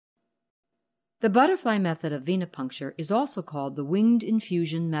The butterfly method of venipuncture is also called the winged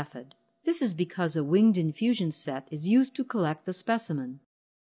infusion method. This is because a winged infusion set is used to collect the specimen.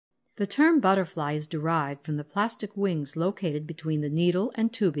 The term butterfly is derived from the plastic wings located between the needle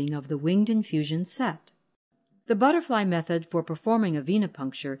and tubing of the winged infusion set. The butterfly method for performing a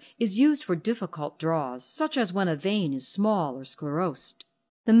venipuncture is used for difficult draws, such as when a vein is small or sclerosed.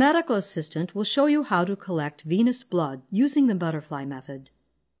 The medical assistant will show you how to collect venous blood using the butterfly method.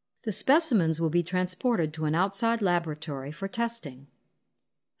 The specimens will be transported to an outside laboratory for testing.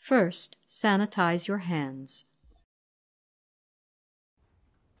 First, sanitize your hands.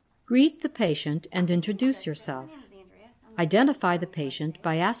 Greet the patient and introduce yourself. Identify the patient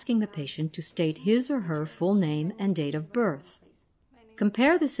by asking the patient to state his or her full name and date of birth.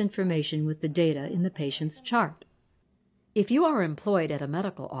 Compare this information with the data in the patient's chart. If you are employed at a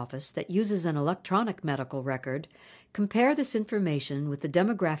medical office that uses an electronic medical record, compare this information with the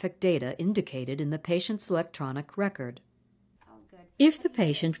demographic data indicated in the patient's electronic record. If the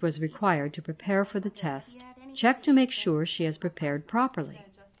patient was required to prepare for the test, check to make sure she has prepared properly.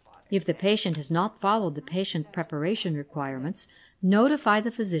 If the patient has not followed the patient preparation requirements, notify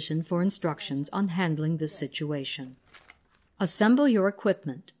the physician for instructions on handling this situation. Assemble your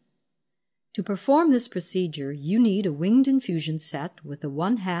equipment. To perform this procedure, you need a winged infusion set with a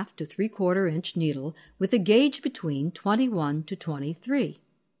 1/2 to 3/4 inch needle with a gauge between 21 to 23.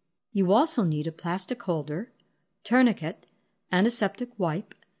 You also need a plastic holder, tourniquet, antiseptic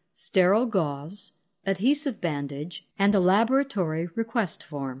wipe, sterile gauze, adhesive bandage, and a laboratory request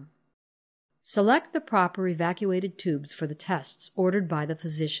form. Select the proper evacuated tubes for the tests ordered by the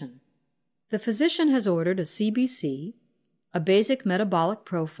physician. The physician has ordered a CBC, a basic metabolic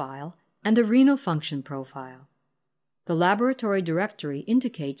profile, and a renal function profile. The laboratory directory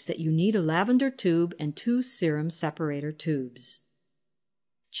indicates that you need a lavender tube and 2 serum separator tubes.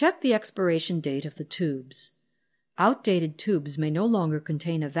 Check the expiration date of the tubes. Outdated tubes may no longer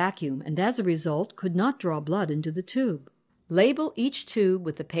contain a vacuum and as a result could not draw blood into the tube. Label each tube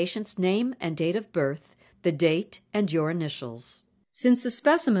with the patient's name and date of birth, the date, and your initials. Since the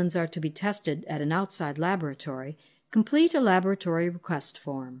specimens are to be tested at an outside laboratory, complete a laboratory request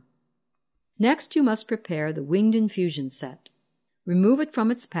form. Next, you must prepare the winged infusion set. Remove it from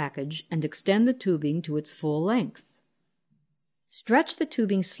its package and extend the tubing to its full length. Stretch the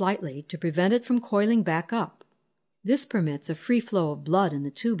tubing slightly to prevent it from coiling back up. This permits a free flow of blood in the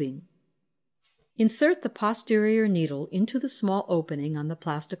tubing. Insert the posterior needle into the small opening on the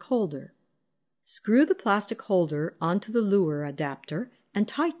plastic holder. Screw the plastic holder onto the luer adapter and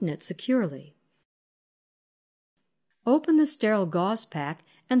tighten it securely. Open the sterile gauze pack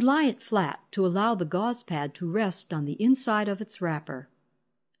and lie it flat to allow the gauze pad to rest on the inside of its wrapper.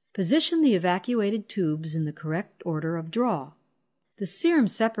 Position the evacuated tubes in the correct order of draw. The serum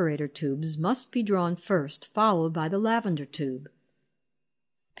separator tubes must be drawn first, followed by the lavender tube.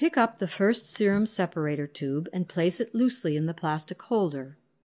 Pick up the first serum separator tube and place it loosely in the plastic holder.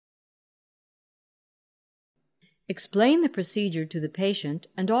 Explain the procedure to the patient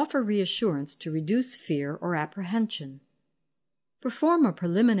and offer reassurance to reduce fear or apprehension. Perform a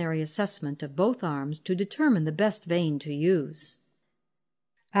preliminary assessment of both arms to determine the best vein to use.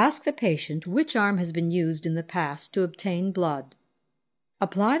 Ask the patient which arm has been used in the past to obtain blood.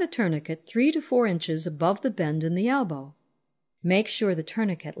 Apply the tourniquet 3 to 4 inches above the bend in the elbow. Make sure the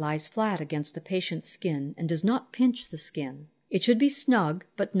tourniquet lies flat against the patient's skin and does not pinch the skin. It should be snug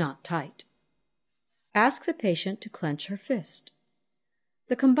but not tight. Ask the patient to clench her fist.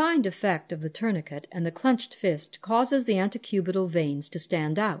 The combined effect of the tourniquet and the clenched fist causes the antecubital veins to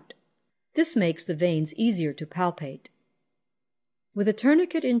stand out. This makes the veins easier to palpate. With a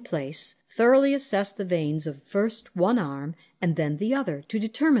tourniquet in place, thoroughly assess the veins of first one arm and then the other to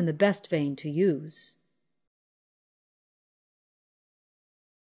determine the best vein to use.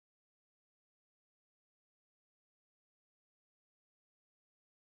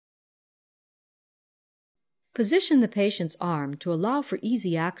 Position the patient's arm to allow for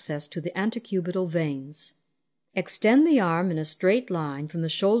easy access to the antecubital veins. Extend the arm in a straight line from the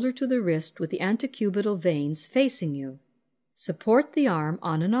shoulder to the wrist with the antecubital veins facing you. Support the arm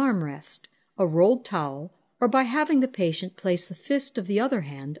on an armrest, a rolled towel, or by having the patient place the fist of the other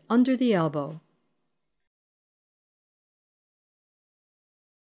hand under the elbow.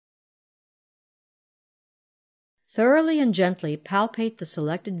 Thoroughly and gently palpate the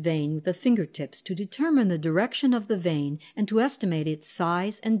selected vein with the fingertips to determine the direction of the vein and to estimate its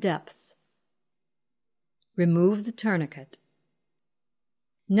size and depth. Remove the tourniquet.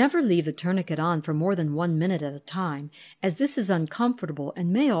 Never leave the tourniquet on for more than 1 minute at a time, as this is uncomfortable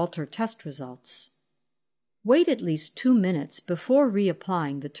and may alter test results. Wait at least 2 minutes before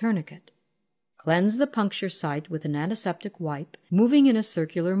reapplying the tourniquet. Cleanse the puncture site with an antiseptic wipe, moving in a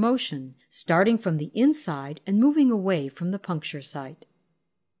circular motion, starting from the inside and moving away from the puncture site.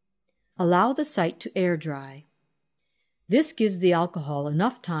 Allow the site to air dry. This gives the alcohol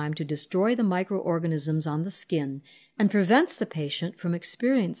enough time to destroy the microorganisms on the skin and prevents the patient from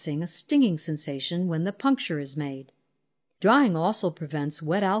experiencing a stinging sensation when the puncture is made. Drying also prevents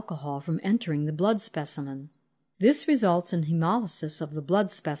wet alcohol from entering the blood specimen. This results in hemolysis of the blood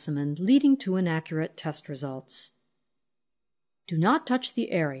specimen, leading to inaccurate test results. Do not touch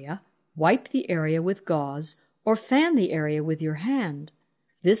the area, wipe the area with gauze, or fan the area with your hand.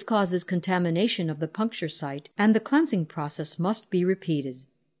 This causes contamination of the puncture site, and the cleansing process must be repeated.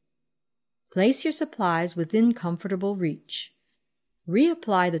 Place your supplies within comfortable reach.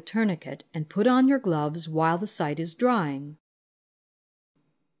 Reapply the tourniquet and put on your gloves while the site is drying.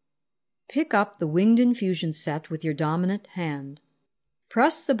 Pick up the winged infusion set with your dominant hand.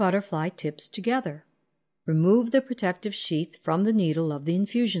 Press the butterfly tips together. Remove the protective sheath from the needle of the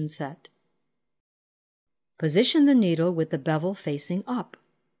infusion set. Position the needle with the bevel facing up.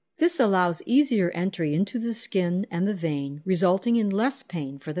 This allows easier entry into the skin and the vein, resulting in less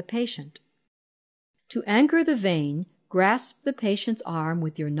pain for the patient. To anchor the vein, grasp the patient's arm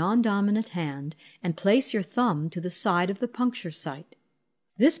with your non-dominant hand and place your thumb to the side of the puncture site.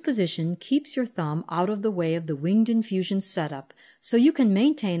 This position keeps your thumb out of the way of the winged infusion setup, so you can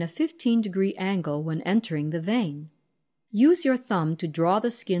maintain a 15-degree angle when entering the vein. Use your thumb to draw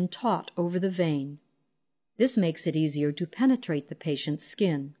the skin taut over the vein. This makes it easier to penetrate the patient's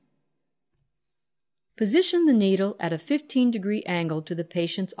skin. Position the needle at a 15-degree angle to the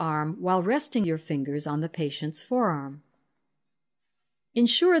patient's arm while resting your fingers on the patient's forearm.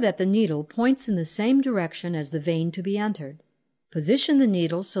 Ensure that the needle points in the same direction as the vein to be entered. Position the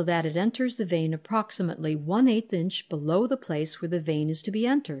needle so that it enters the vein approximately 1/8 inch below the place where the vein is to be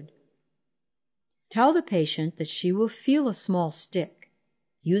entered. Tell the patient that she will feel a small stick,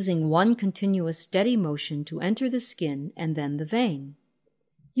 using one continuous steady motion to enter the skin and then the vein.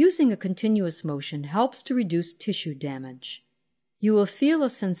 Using a continuous motion helps to reduce tissue damage. You will feel a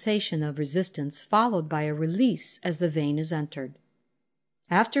sensation of resistance followed by a release as the vein is entered.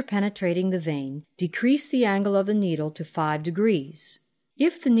 After penetrating the vein, decrease the angle of the needle to 5 degrees.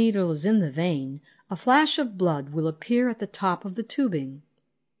 If the needle is in the vein, a flash of blood will appear at the top of the tubing.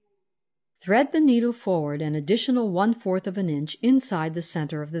 Thread the needle forward an additional 1/4 of an inch inside the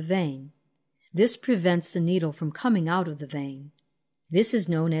center of the vein. This prevents the needle from coming out of the vein. This is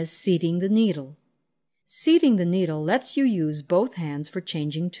known as seating the needle. Seating the needle lets you use both hands for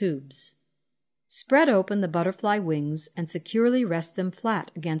changing tubes. Spread open the butterfly wings and securely rest them flat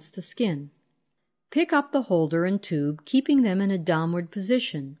against the skin. Pick up the holder and tube, keeping them in a downward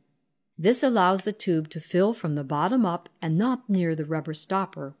position. This allows the tube to fill from the bottom up and not near the rubber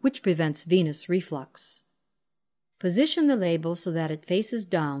stopper, which prevents venous reflux. Position the label so that it faces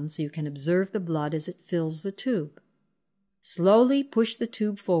down so you can observe the blood as it fills the tube. Slowly push the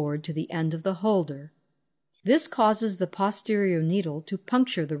tube forward to the end of the holder. This causes the posterior needle to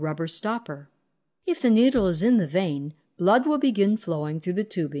puncture the rubber stopper. If the needle is in the vein, blood will begin flowing through the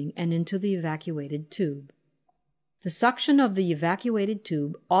tubing and into the evacuated tube. The suction of the evacuated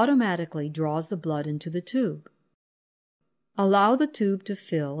tube automatically draws the blood into the tube. Allow the tube to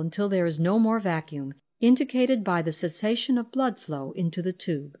fill until there is no more vacuum, indicated by the cessation of blood flow into the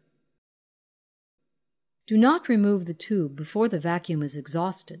tube. Do not remove the tube before the vacuum is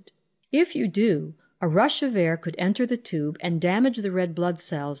exhausted. If you do, a rush of air could enter the tube and damage the red blood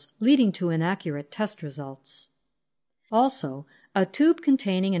cells, leading to inaccurate test results. Also, a tube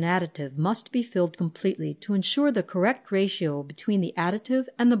containing an additive must be filled completely to ensure the correct ratio between the additive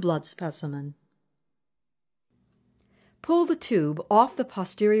and the blood specimen. Pull the tube off the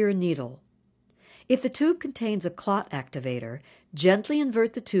posterior needle. If the tube contains a clot activator, gently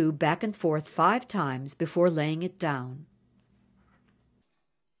invert the tube back and forth 5 times before laying it down.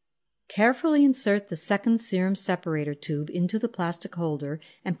 Carefully insert the second serum separator tube into the plastic holder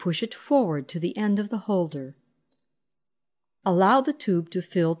and push it forward to the end of the holder. Allow the tube to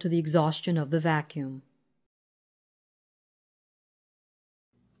fill to the exhaustion of the vacuum.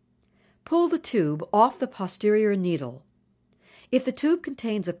 Pull the tube off the posterior needle. If the tube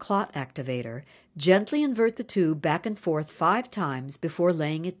contains a clot activator, gently invert the tube back and forth 5 times before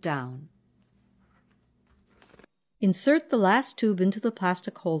laying it down. Insert the last tube into the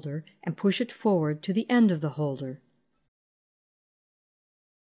plastic holder and push it forward to the end of the holder.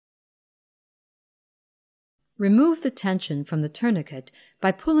 Remove the tension from the tourniquet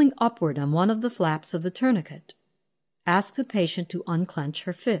by pulling upward on one of the flaps of the tourniquet. Ask the patient to unclench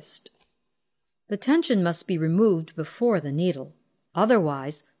her fist. The tension must be removed before the needle.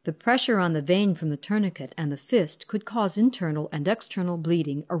 Otherwise, The pressure on the vein from the tourniquet and the fist could cause internal and external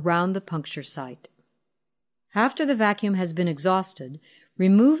bleeding around the puncture site. After the vacuum has been exhausted,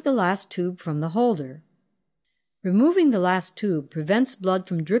 remove the last tube from the holder. Removing the last tube prevents blood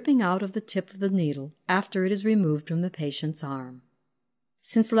from dripping out of the tip of the needle after it is removed from the patient's arm.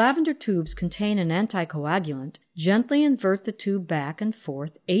 Since lavender tubes contain an anticoagulant, gently invert the tube back and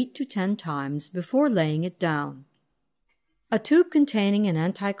forth 8 to 10 times before laying it down. A tube containing an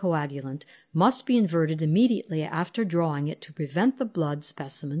anticoagulant must be inverted immediately after drawing it to prevent the blood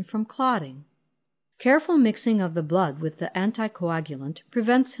specimen from clotting. Careful mixing of the blood with the anticoagulant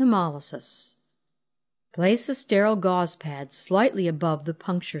prevents hemolysis. Place a sterile gauze pad slightly above the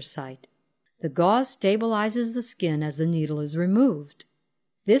puncture site. The gauze stabilizes the skin as the needle is removed.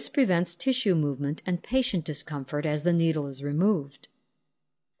 This prevents tissue movement and patient discomfort as the needle is removed.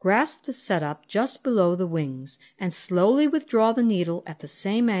 Grasp the setup just below the wings and slowly withdraw the needle at the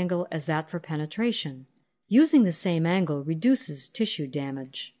same angle as that for penetration. Using the same angle reduces tissue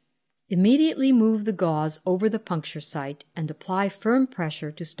damage. Immediately move the gauze over the puncture site and apply firm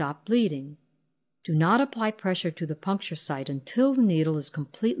pressure to stop bleeding. Do not apply pressure to the puncture site until the needle is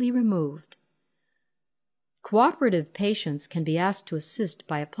completely removed. Cooperative patients can be asked to assist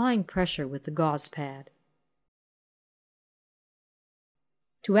by applying pressure with the gauze pad.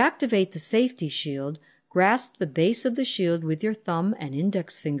 To activate the safety shield, grasp the base of the shield with your thumb and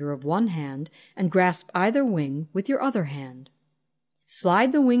index finger of one hand and grasp either wing with your other hand.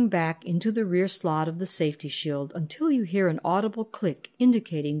 Slide the wing back into the rear slot of the safety shield until you hear an audible click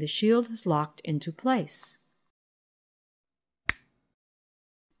indicating the shield has locked into place.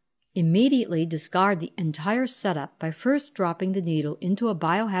 Immediately discard the entire setup by first dropping the needle into a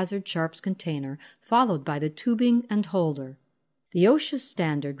biohazard sharps container followed by the tubing and holder. The OSHA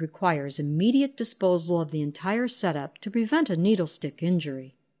standard requires immediate disposal of the entire setup to prevent a needle stick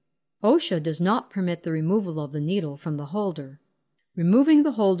injury. OSHA does not permit the removal of the needle from the holder. Removing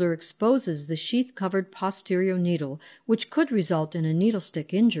the holder exposes the sheath-covered posterior needle, which could result in a needle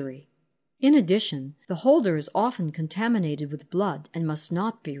stick injury. In addition, the holder is often contaminated with blood and must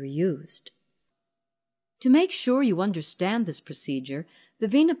not be reused. To make sure you understand this procedure, the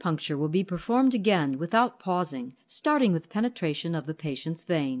venipuncture will be performed again without pausing, starting with penetration of the patient's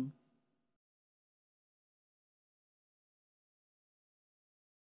vein.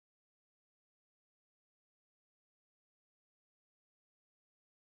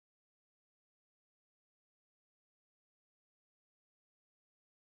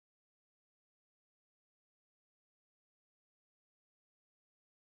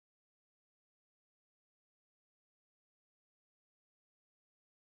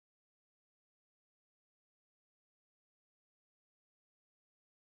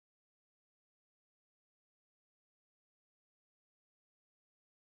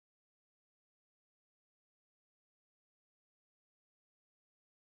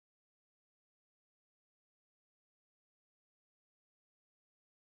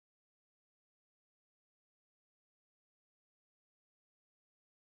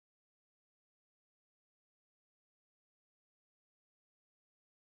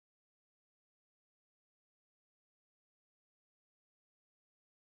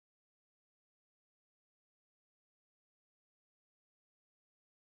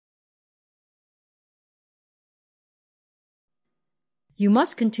 You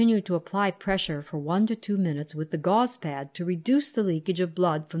must continue to apply pressure for 1 to 2 minutes with the gauze pad to reduce the leakage of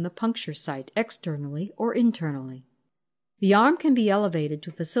blood from the puncture site externally or internally. The arm can be elevated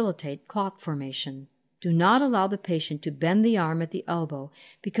to facilitate clot formation. Do not allow the patient to bend the arm at the elbow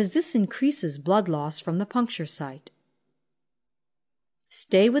because this increases blood loss from the puncture site.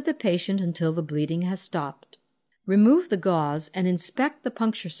 Stay with the patient until the bleeding has stopped. Remove the gauze and inspect the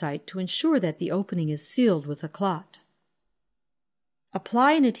puncture site to ensure that the opening is sealed with a clot.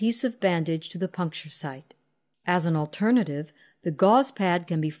 Apply an adhesive bandage to the puncture site. As an alternative, the gauze pad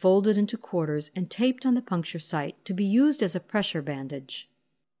can be folded into quarters and taped on the puncture site to be used as a pressure bandage.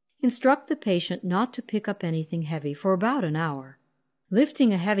 Instruct the patient not to pick up anything heavy for about an hour.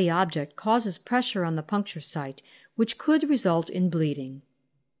 Lifting a heavy object causes pressure on the puncture site, which could result in bleeding.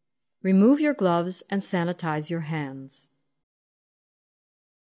 Remove your gloves and sanitize your hands.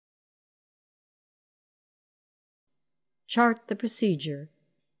 Chart the procedure.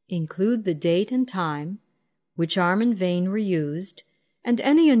 Include the date and time, which arm and vein were used, and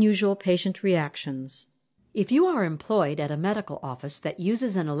any unusual patient reactions. If you are employed at a medical office that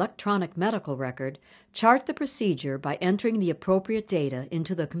uses an electronic medical record, chart the procedure by entering the appropriate data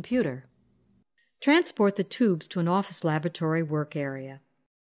into the computer. Transport the tubes to an office laboratory work area.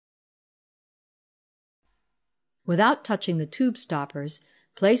 Without touching the tube stoppers,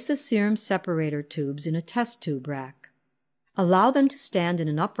 place the serum separator tubes in a test tube rack. Allow them to stand in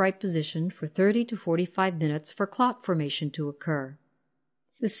an upright position for 30 to 45 minutes for clot formation to occur.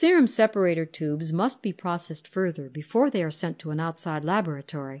 The serum separator tubes must be processed further before they are sent to an outside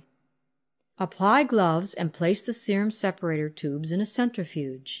laboratory. Apply gloves and place the serum separator tubes in a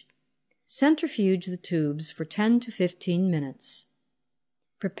centrifuge. Centrifuge the tubes for 10 to 15 minutes.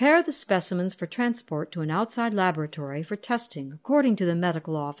 Prepare the specimens for transport to an outside laboratory for testing according to the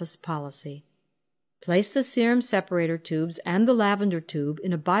medical office policy. Place the serum separator tubes and the lavender tube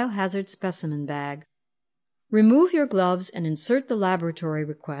in a biohazard specimen bag. Remove your gloves and insert the laboratory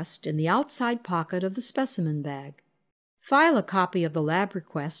request in the outside pocket of the specimen bag. File a copy of the lab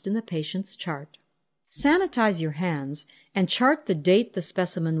request in the patient's chart. Sanitize your hands and chart the date the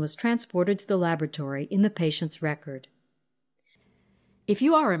specimen was transported to the laboratory in the patient's record. If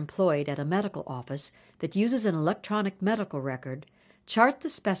you are employed at a medical office that uses an electronic medical record, chart the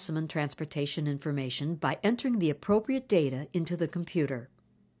specimen transportation information by entering the appropriate data into the computer.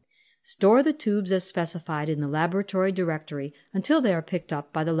 Store the tubes as specified in the laboratory directory until they are picked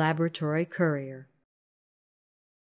up by the laboratory courier.